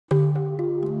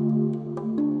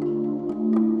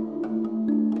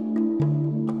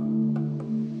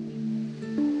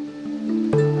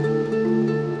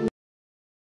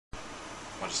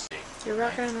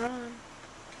Parker and Ron.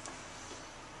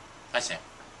 Hi, Sam.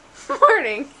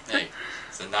 Morning. Hey,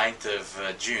 it's the 9th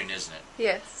of June, isn't it?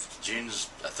 Yes. June's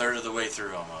a third of the way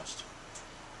through almost.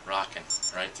 Rocking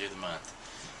right through the month.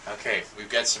 Okay, we've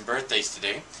got some birthdays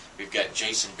today. We've got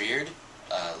Jason Beard,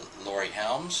 Lorre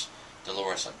Helms,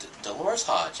 Delores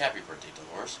Hodge. Happy birthday,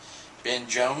 Delores. Ben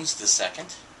Jones II,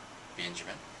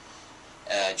 Benjamin.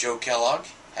 Joe Kellogg.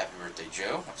 Happy birthday,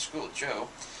 Joe. Went to school with Joe.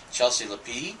 Chelsea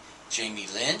LaPee, Jamie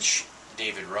Lynch,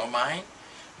 David Romine,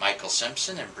 Michael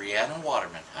Simpson, and Brianna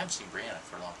Waterman. I haven't seen Brianna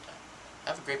for a long time.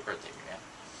 Have a great birthday, Brianna.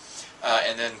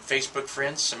 And then Facebook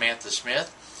friends, Samantha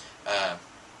Smith,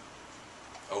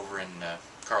 over in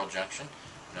Carl Junction.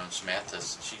 Known Samantha.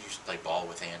 She used to play ball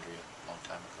with Andrea a long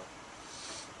time ago.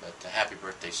 But happy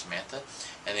birthday, Samantha.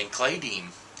 And then Clay Dean.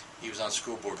 He was on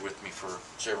school board with me for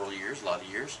several years, a lot of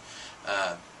years.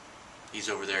 He's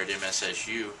over there at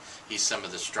MSSU. He's some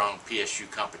of the strong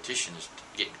PSU competition is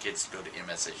getting kids to go to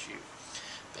MSSU.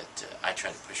 But I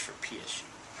try to push for PSU.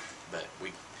 But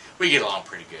we get along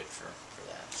pretty good for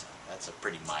that. So that's a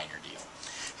pretty minor deal.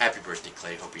 Happy birthday,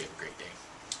 Clay. Hope you have a great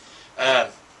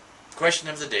day. Question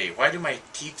of the day. Why do my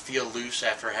teeth feel loose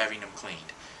after having them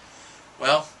cleaned?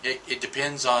 Well, it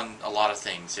depends on a lot of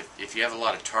things. If you have a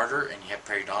lot of tartar and you have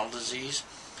periodontal disease,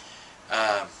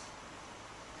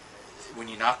 when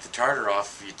you knock the tartar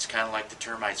off, it's kind of like the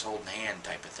termites holding hand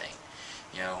type of thing.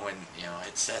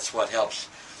 That's what helps.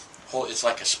 It's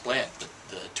like a splint.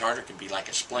 The tartar can be like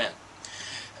a splint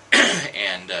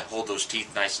and hold those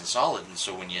teeth nice and solid. And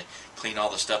so when you clean all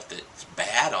the stuff that's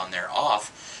bad on there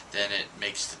off, then it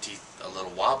makes the teeth a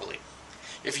little wobbly.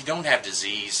 If you don't have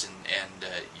disease and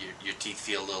your teeth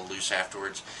feel a little loose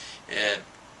afterwards,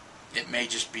 it may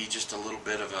just be just a little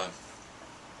bit of a,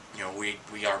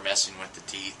 we are messing with the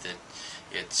teeth.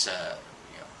 It's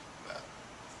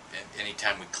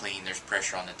anytime we clean, there's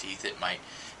pressure on the teeth. It might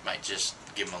just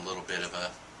give them a little bit of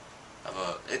a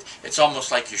it's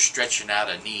almost like you're stretching out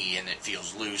a knee and it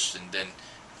feels loose, and then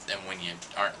when you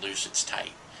aren't loose, it's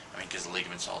tight. Because the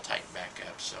ligaments all tighten back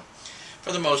up. So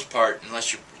for the most part,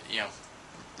 unless you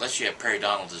have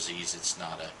periodontal disease, it's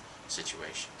not a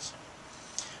situation. So.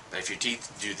 But if your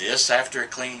teeth do this after a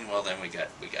clean, well, then we got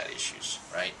issues,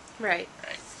 right? Right.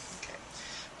 Right.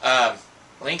 Okay.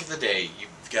 Link of the day.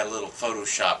 You've got a little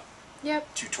Photoshop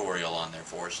tutorial on there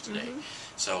for us today. Mm-hmm.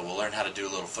 So we'll learn how to do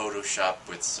a little Photoshop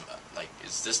with some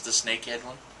is this the snakehead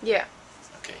one? Yeah.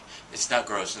 Okay. It's not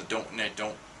gross.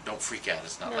 Don't freak out.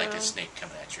 It's not like a snake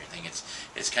coming at you or anything.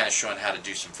 It's kind of showing how to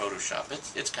do some Photoshop.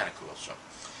 It's kind of cool. So,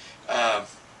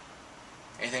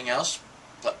 anything else?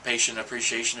 Patient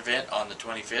appreciation event on the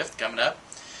 25th coming up.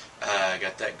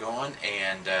 Got that going,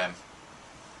 and that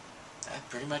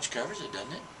pretty much covers it,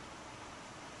 doesn't it?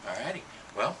 Alrighty.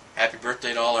 Well, happy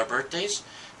birthday to all our birthdays,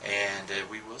 and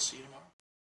we will see you tomorrow.